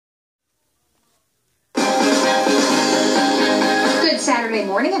Saturday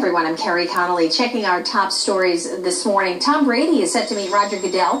morning, everyone. I'm Carrie Connolly. Checking our top stories this morning. Tom Brady is set to meet Roger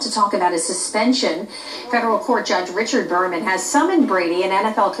Goodell to talk about his suspension. Federal court judge Richard Berman has summoned Brady and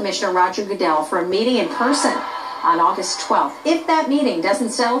NFL Commissioner Roger Goodell for a meeting in person on August 12th. If that meeting doesn't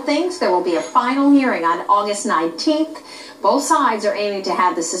settle things, there will be a final hearing on August 19th. Both sides are aiming to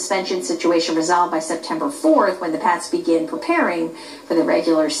have the suspension situation resolved by September 4th when the Pats begin preparing for the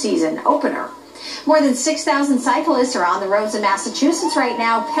regular season opener. More than 6,000 cyclists are on the roads in Massachusetts right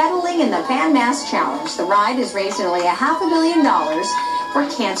now, pedaling in the Pan Mass Challenge. The ride has raised nearly $500 million for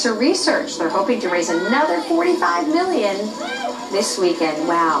cancer research. They're hoping to raise another $45 million this weekend.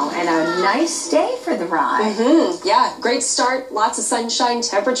 Wow, and a nice day for the ride. Yeah, great start. Lots of sunshine.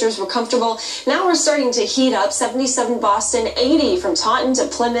 Temperatures were comfortable. Now we're starting to heat up. 77 Boston, 80 from Taunton to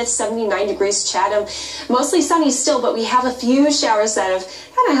Plymouth, 79 degrees Chatham. Mostly sunny still, but we have a few showers that have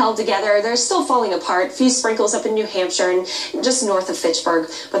kind of held together. They're still falling apart. A few sprinkles up in New Hampshire and just north of Fitchburg,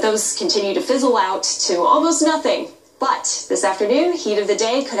 but those continue to fizzle out to almost nothing. But this afternoon, heat of the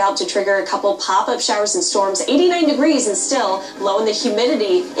day could help to trigger a couple pop-up showers and storms. 89 degrees and still low in the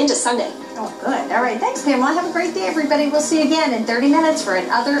humidity into Sunday. Oh, good. All right. Thanks, Pamela. Have a great day, everybody. We'll see you again in 30 minutes for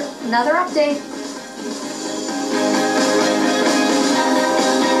another update.